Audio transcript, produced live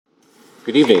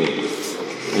Good evening.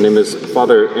 My name is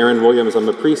Father Aaron Williams. I'm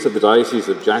a priest of the Diocese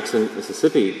of Jackson,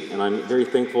 Mississippi, and I'm very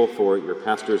thankful for your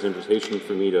pastor's invitation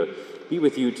for me to be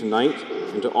with you tonight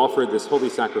and to offer this holy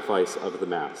sacrifice of the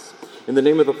Mass. In the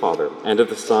name of the Father, and of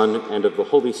the Son, and of the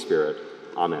Holy Spirit.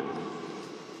 Amen.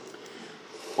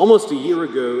 Almost a year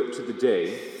ago to the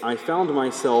day, I found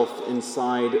myself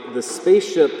inside the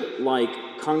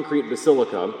spaceship-like concrete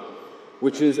basilica,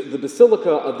 which is the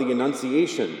Basilica of the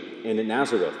Annunciation in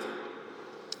Nazareth.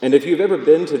 And if you've ever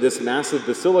been to this massive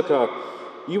basilica,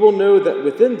 you will know that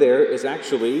within there is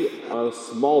actually a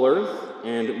smaller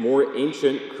and more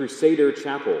ancient Crusader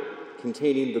chapel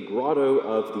containing the Grotto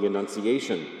of the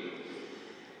Annunciation.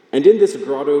 And in this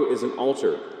grotto is an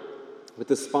altar with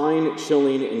the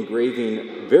spine-chilling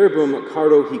engraving, Verbum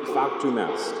caro hic factum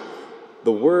est,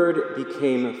 the Word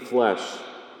became flesh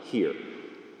here.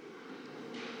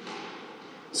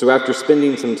 So after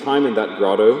spending some time in that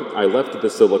grotto, I left the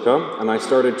basilica and I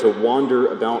started to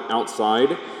wander about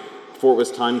outside before it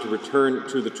was time to return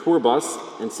to the tour bus.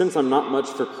 And since I'm not much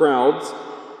for crowds,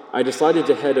 I decided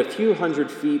to head a few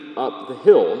hundred feet up the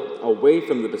hill away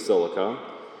from the basilica,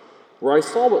 where I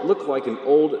saw what looked like an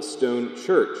old stone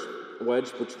church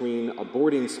wedged between a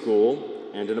boarding school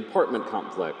and an apartment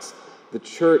complex, the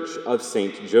Church of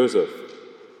St. Joseph.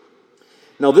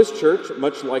 Now, this church,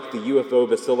 much like the UFO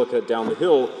Basilica down the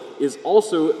hill, is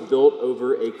also built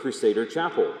over a Crusader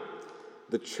chapel,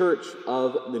 the Church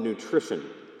of the Nutrition.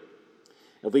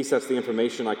 At least that's the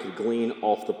information I could glean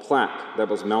off the plaque that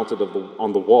was mounted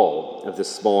on the wall of this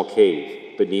small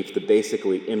cave beneath the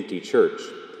basically empty church.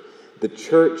 The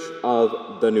Church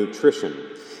of the Nutrition.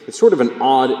 It's sort of an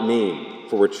odd name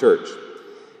for a church.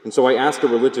 And so I asked a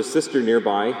religious sister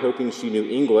nearby, hoping she knew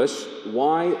English,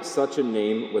 why such a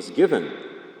name was given.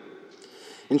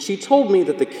 And she told me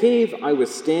that the cave I was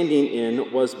standing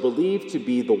in was believed to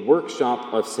be the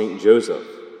workshop of St. Joseph,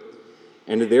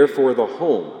 and therefore the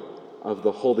home of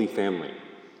the Holy Family.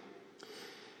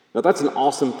 Now that's an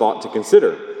awesome thought to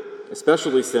consider,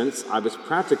 especially since I was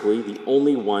practically the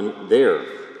only one there.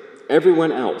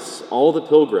 Everyone else, all the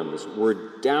pilgrims,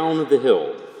 were down the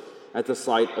hill at the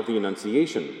site of the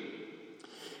Annunciation.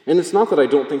 And it's not that I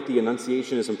don't think the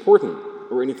Annunciation is important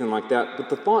or anything like that, but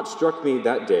the thought struck me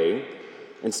that day,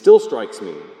 and still strikes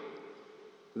me,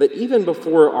 that even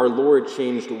before our Lord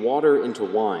changed water into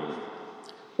wine,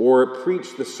 or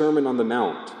preached the Sermon on the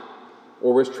Mount,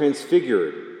 or was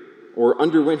transfigured, or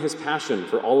underwent his passion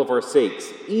for all of our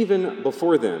sakes, even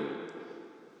before then,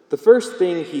 the first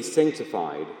thing he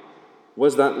sanctified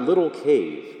was that little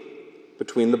cave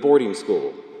between the boarding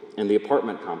school and the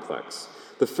apartment complex.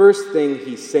 The first thing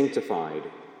he sanctified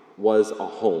was a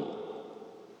home.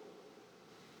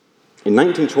 In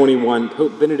 1921,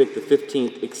 Pope Benedict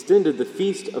XV extended the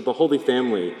Feast of the Holy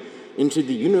Family into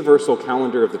the universal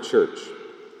calendar of the Church.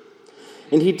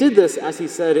 And he did this, as he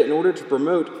said, in order to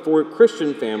promote for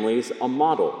Christian families a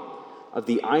model of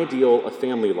the ideal of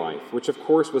family life, which of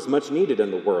course was much needed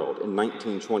in the world in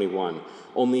 1921,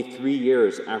 only 3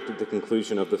 years after the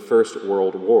conclusion of the First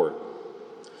World War.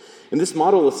 And this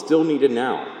model is still needed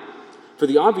now, for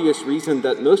the obvious reason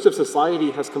that most of society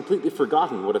has completely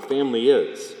forgotten what a family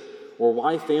is, or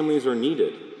why families are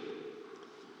needed.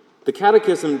 The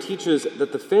Catechism teaches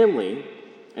that the family,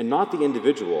 and not the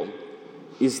individual,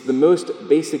 is the most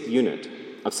basic unit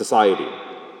of society.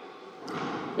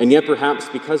 And yet, perhaps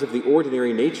because of the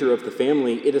ordinary nature of the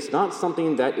family, it is not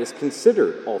something that is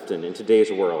considered often in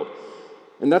today's world.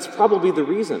 And that's probably the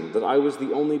reason that I was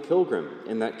the only pilgrim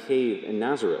in that cave in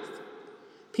Nazareth.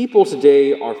 People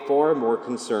today are far more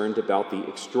concerned about the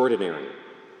extraordinary.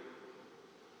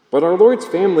 But our Lord's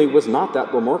family was not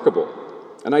that remarkable.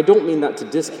 And I don't mean that to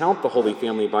discount the Holy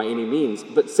Family by any means,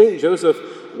 but St. Joseph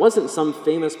wasn't some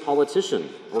famous politician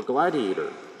or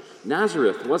gladiator.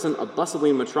 Nazareth wasn't a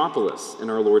bustling metropolis in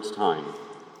our Lord's time.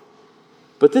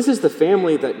 But this is the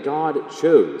family that God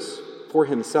chose for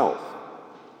himself.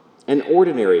 An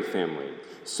ordinary family.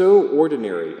 So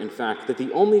ordinary, in fact, that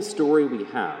the only story we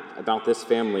have about this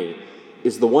family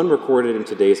is the one recorded in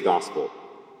today's gospel.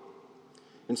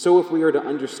 And so if we are to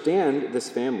understand this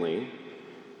family,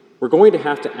 we're going to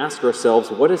have to ask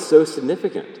ourselves what is so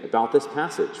significant about this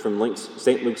passage from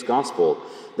St. Luke's Gospel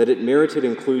that it merited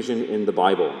inclusion in the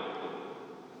Bible.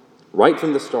 Right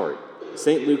from the start,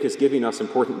 St. Luke is giving us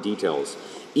important details.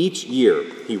 Each year,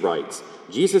 he writes,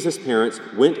 Jesus' parents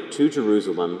went to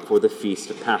Jerusalem for the feast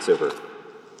of Passover.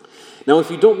 Now,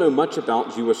 if you don't know much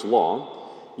about Jewish law,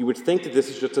 you would think that this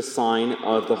is just a sign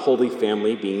of the Holy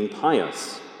Family being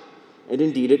pious. And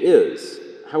indeed it is.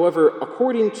 However,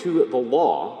 according to the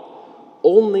law,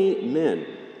 only men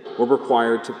were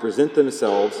required to present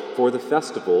themselves for the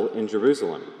festival in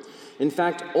Jerusalem. In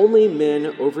fact, only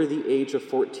men over the age of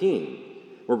 14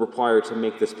 were required to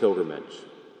make this pilgrimage.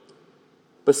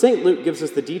 But St. Luke gives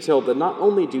us the detail that not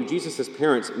only do Jesus'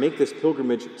 parents make this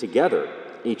pilgrimage together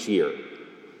each year,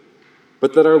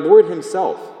 but that our Lord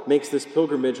himself makes this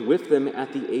pilgrimage with them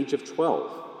at the age of 12,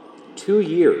 2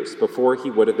 years before he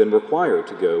would have been required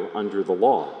to go under the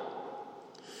law.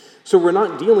 So we're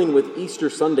not dealing with Easter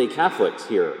Sunday Catholics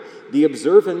here. The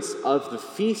observance of the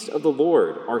feast of the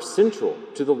Lord are central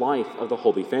to the life of the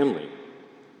Holy Family.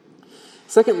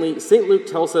 Secondly, St. Luke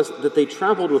tells us that they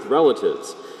traveled with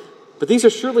relatives, but these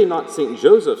are surely not St.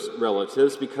 Joseph's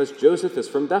relatives because Joseph is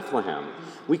from Bethlehem.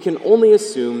 We can only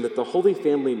assume that the Holy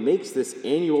Family makes this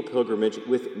annual pilgrimage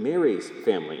with Mary's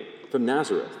family from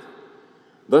Nazareth,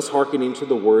 thus hearkening to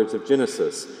the words of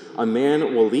Genesis, "A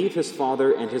man will leave his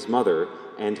father and his mother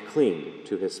and cling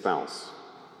to his spouse."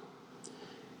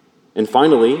 And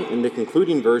finally, in the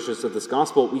concluding verses of this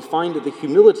gospel, we find the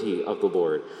humility of the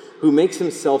Lord, who makes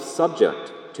himself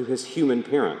subject to his human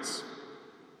parents.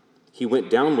 He went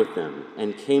down with them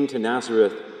and came to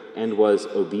Nazareth and was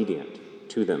obedient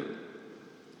to them.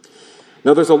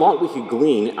 Now, there's a lot we could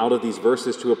glean out of these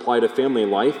verses to apply to family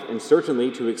life and certainly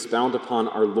to expound upon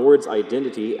our Lord's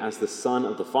identity as the Son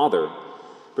of the Father.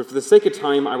 But for the sake of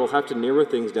time, I will have to narrow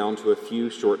things down to a few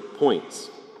short points.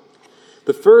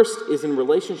 The first is in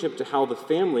relationship to how the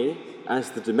family,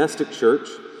 as the domestic church,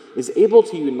 is able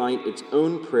to unite its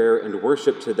own prayer and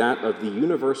worship to that of the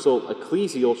universal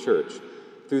ecclesial church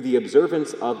through the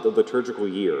observance of the liturgical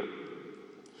year.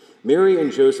 Mary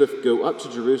and Joseph go up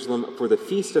to Jerusalem for the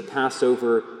feast of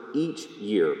Passover each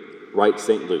year, writes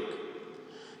St. Luke.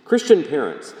 Christian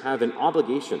parents have an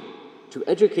obligation to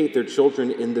educate their children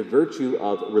in the virtue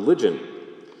of religion.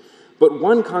 But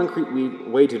one concrete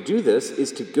way to do this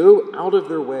is to go out of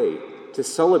their way to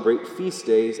celebrate feast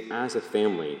days as a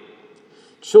family.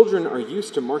 Children are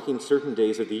used to marking certain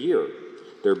days of the year: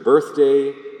 their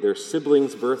birthday, their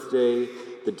sibling's birthday,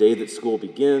 the day that school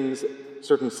begins,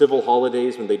 certain civil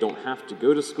holidays when they don't have to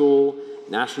go to school,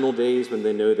 national days when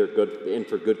they know they're good in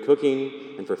for good cooking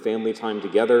and for family time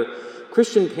together.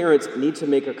 Christian parents need to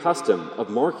make a custom of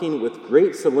marking with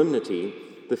great solemnity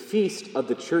the feast of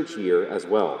the church year as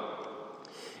well.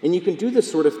 And you can do this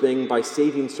sort of thing by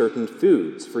saving certain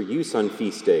foods for use on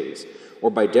feast days,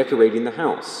 or by decorating the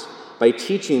house, by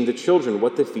teaching the children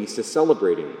what the feast is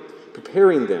celebrating,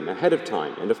 preparing them ahead of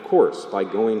time, and of course, by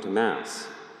going to Mass.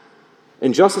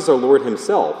 And just as our Lord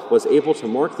himself was able to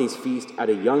mark these feasts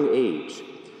at a young age,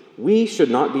 we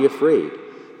should not be afraid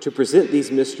to present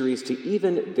these mysteries to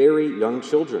even very young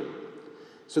children,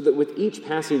 so that with each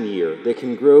passing year they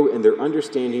can grow in their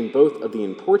understanding both of the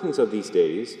importance of these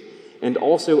days and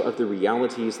also of the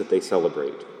realities that they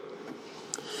celebrate.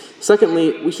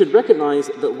 Secondly, we should recognize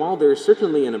that while there is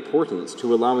certainly an importance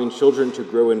to allowing children to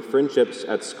grow in friendships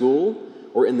at school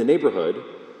or in the neighborhood,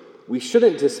 we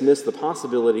shouldn't dismiss the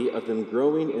possibility of them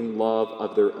growing in love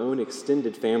of their own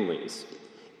extended families,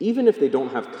 even if they don't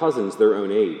have cousins their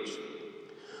own age.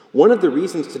 One of the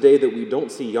reasons today that we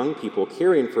don't see young people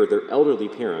caring for their elderly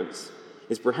parents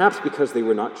is perhaps because they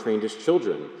were not trained as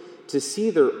children to see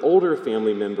their older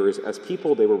family members as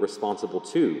people they were responsible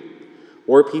to,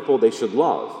 or people they should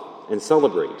love and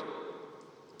celebrate.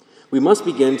 We must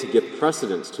begin to give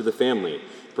precedence to the family,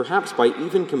 perhaps by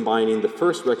even combining the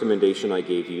first recommendation I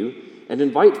gave you and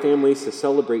invite families to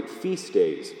celebrate feast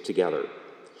days together.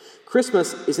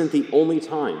 Christmas isn't the only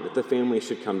time that the family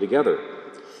should come together.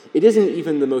 It isn't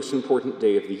even the most important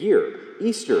day of the year.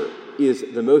 Easter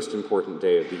is the most important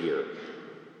day of the year.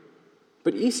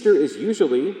 But Easter is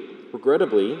usually,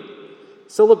 regrettably,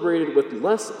 celebrated with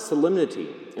less solemnity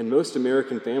in most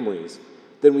American families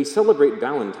than we celebrate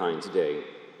Valentine's Day.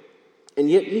 And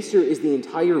yet Easter is the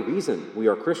entire reason we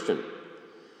are Christian.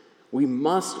 We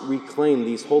must reclaim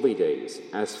these holy days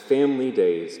as family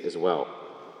days as well.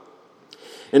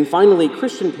 And finally,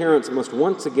 Christian parents must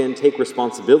once again take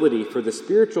responsibility for the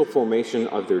spiritual formation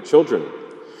of their children.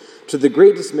 To the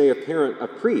great dismay of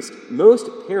priests, most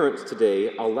parents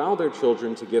today allow their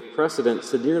children to give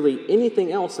precedence to nearly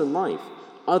anything else in life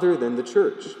other than the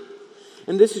church.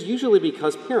 And this is usually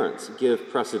because parents give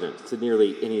precedence to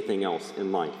nearly anything else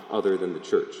in life other than the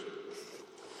church.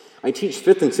 I teach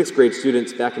 5th and 6th grade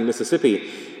students back in Mississippi,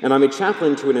 and I'm a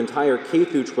chaplain to an entire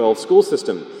K-12 school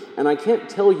system, and I can't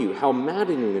tell you how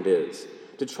maddening it is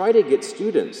to try to get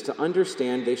students to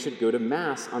understand they should go to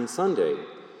Mass on Sunday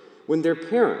when their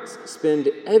parents spend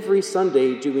every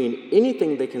Sunday doing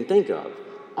anything they can think of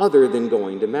other than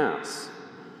going to Mass.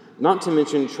 Not to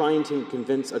mention trying to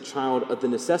convince a child of the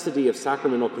necessity of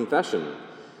sacramental confession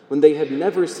when they had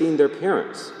never seen their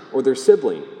parents or their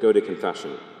sibling go to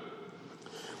confession.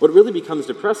 What really becomes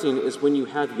depressing is when you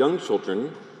have young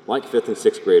children, like 5th and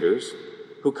 6th graders,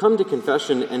 who come to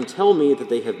confession and tell me that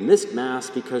they have missed Mass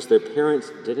because their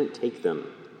parents didn't take them.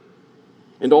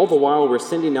 And all the while we're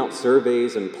sending out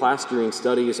surveys and plastering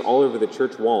studies all over the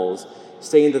church walls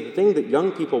saying that the thing that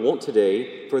young people want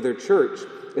today for their church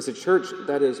is a church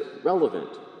that is relevant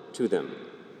to them.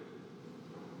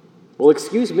 Well,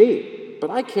 excuse me, but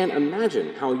I can't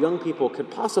imagine how young people could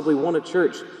possibly want a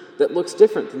church that looks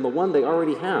different than the one they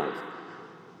already have.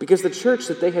 Because the church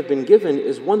that they have been given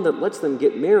is one that lets them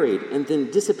get married and then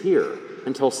disappear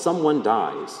until someone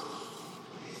dies.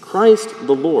 Christ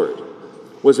the Lord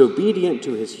was obedient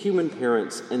to his human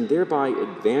parents and thereby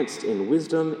advanced in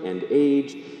wisdom and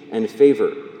age and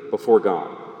favor before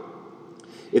God.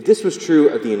 If this was true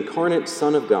of the incarnate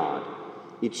Son of God,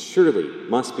 it surely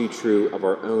must be true of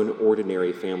our own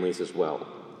ordinary families as well.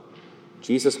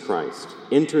 Jesus Christ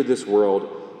entered this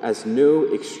world as no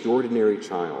extraordinary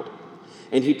child,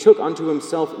 and he took unto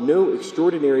himself no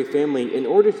extraordinary family in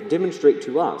order to demonstrate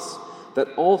to us that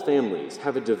all families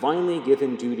have a divinely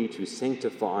given duty to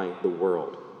sanctify the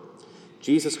world.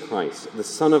 Jesus Christ, the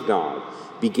Son of God,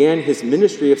 began his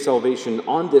ministry of salvation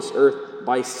on this earth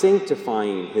by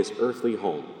sanctifying his earthly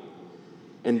home.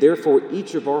 And therefore,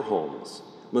 each of our homes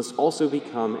must also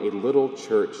become a little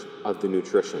church of the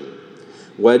nutrition,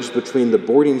 wedged between the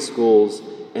boarding schools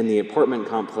and the apartment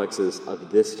complexes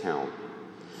of this town.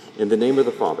 In the name of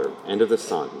the Father, and of the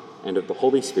Son, and of the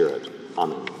Holy Spirit,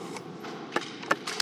 amen.